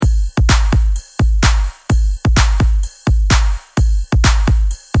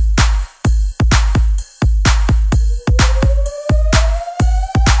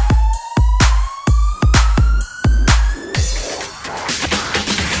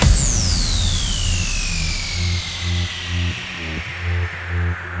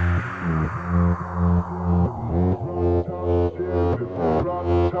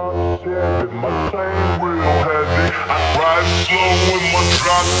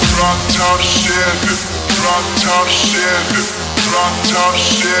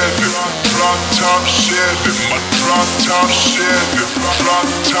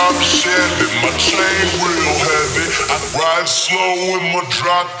My chain real heavy. I ride slow with my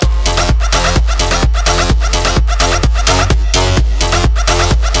drop.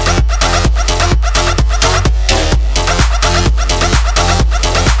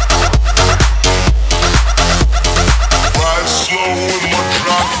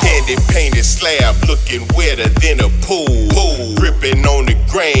 Painted slab looking wetter than a pool. Gripping on the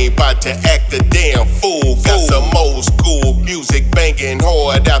grain, bout to act a damn fool. Got some old school music banging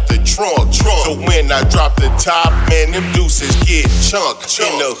hard out the trunk. So when I drop the top, man, them deuces get chunked.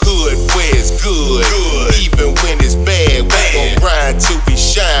 In the hood where it's good. Even when it's bad, we gon' grind till we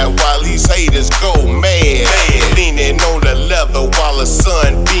shine while these haters go mad. Leaning on the leather while the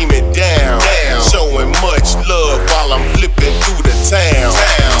sun beaming down. Showing much love while I'm flipping through the town.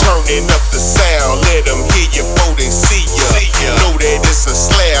 Turning up the sound, let them hear you before they see ya. Know that it's a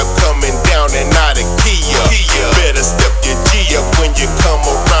slab coming down and not a Kia. Better step your G up when you come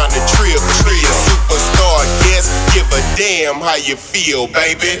around the trip. Superstar guess, give a damn how you feel,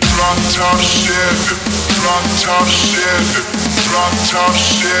 baby. Drop top Chevy, drop top Chevy, drop top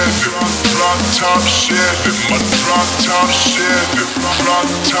Chevy, drop top Chevy, my drop top Chevy, drop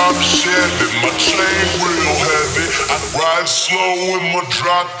top Chevy. My chain real heavy. I ride slow with my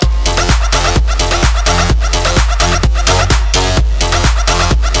drop.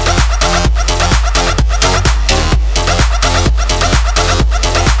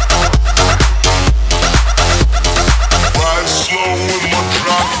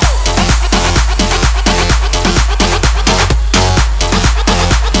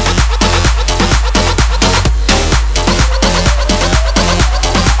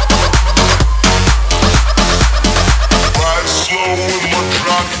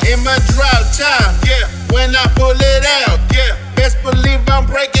 In my drop top, yeah. When I pull it out, yeah. Best believe I'm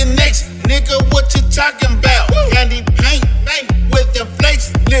breaking necks, nigga. What you talking about? Candy paint, with the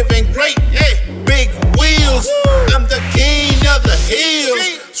flakes, living great, yeah. Big wheels, I'm the king of the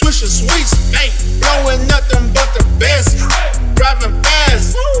hills. Swisher sweets, blowing nothing but the best. Driving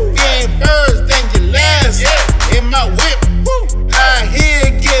fast, getting first, then you last. In my whip, I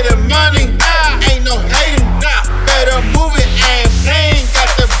here getting money. Ain't no hating, better move it, I ain't playing. Got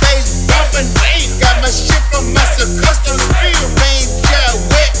the bass bumping, got my shit from Master Customs. Main jet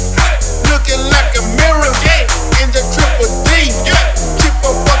wet, looking like a mirror. In the triple D,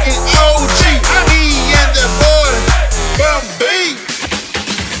 triple fucking OG. E and the boy, Bum B.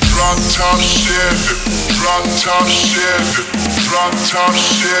 Drop top Chevy, drop top Chevy, drop top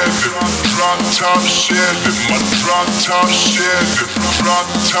Chevy, drop top Chevy, my drop top Chevy, drop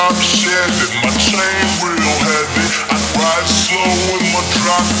top Chevy. My chain real heavy. I ride slow with my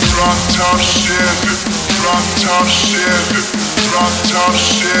drop top Chevy, drop top Chevy, drop top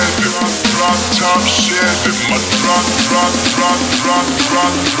Chevy, drop top Chevy. My drop.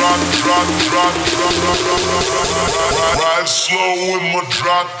 Ride slow with my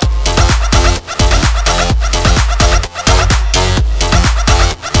drop.